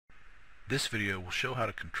This video will show how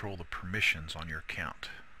to control the permissions on your account.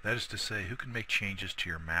 That is to say, who can make changes to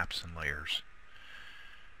your maps and layers.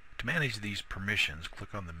 To manage these permissions,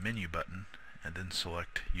 click on the menu button and then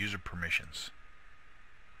select User Permissions.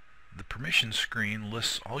 The permissions screen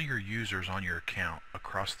lists all your users on your account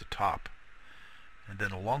across the top, and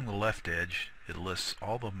then along the left edge it lists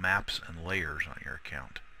all the maps and layers on your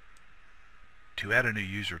account. To add a new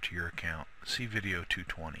user to your account, see video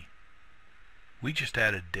 220. We just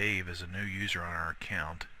added Dave as a new user on our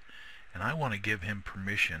account, and I want to give him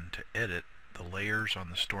permission to edit the layers on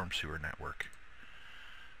the storm sewer network.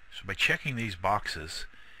 So by checking these boxes,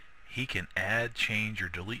 he can add, change, or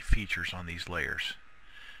delete features on these layers.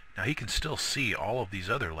 Now he can still see all of these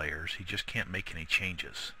other layers, he just can't make any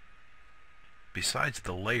changes. Besides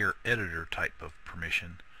the layer editor type of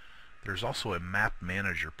permission, there's also a map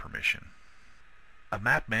manager permission. A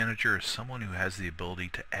map manager is someone who has the ability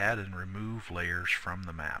to add and remove layers from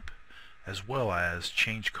the map, as well as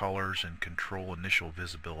change colors and control initial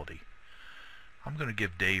visibility. I'm going to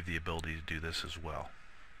give Dave the ability to do this as well.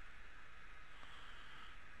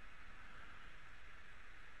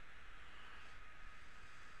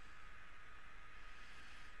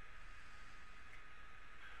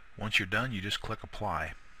 Once you're done, you just click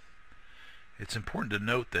Apply. It's important to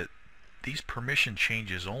note that these permission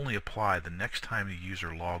changes only apply the next time the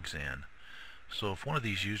user logs in. So if one of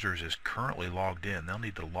these users is currently logged in, they'll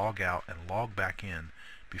need to log out and log back in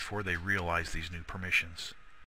before they realize these new permissions.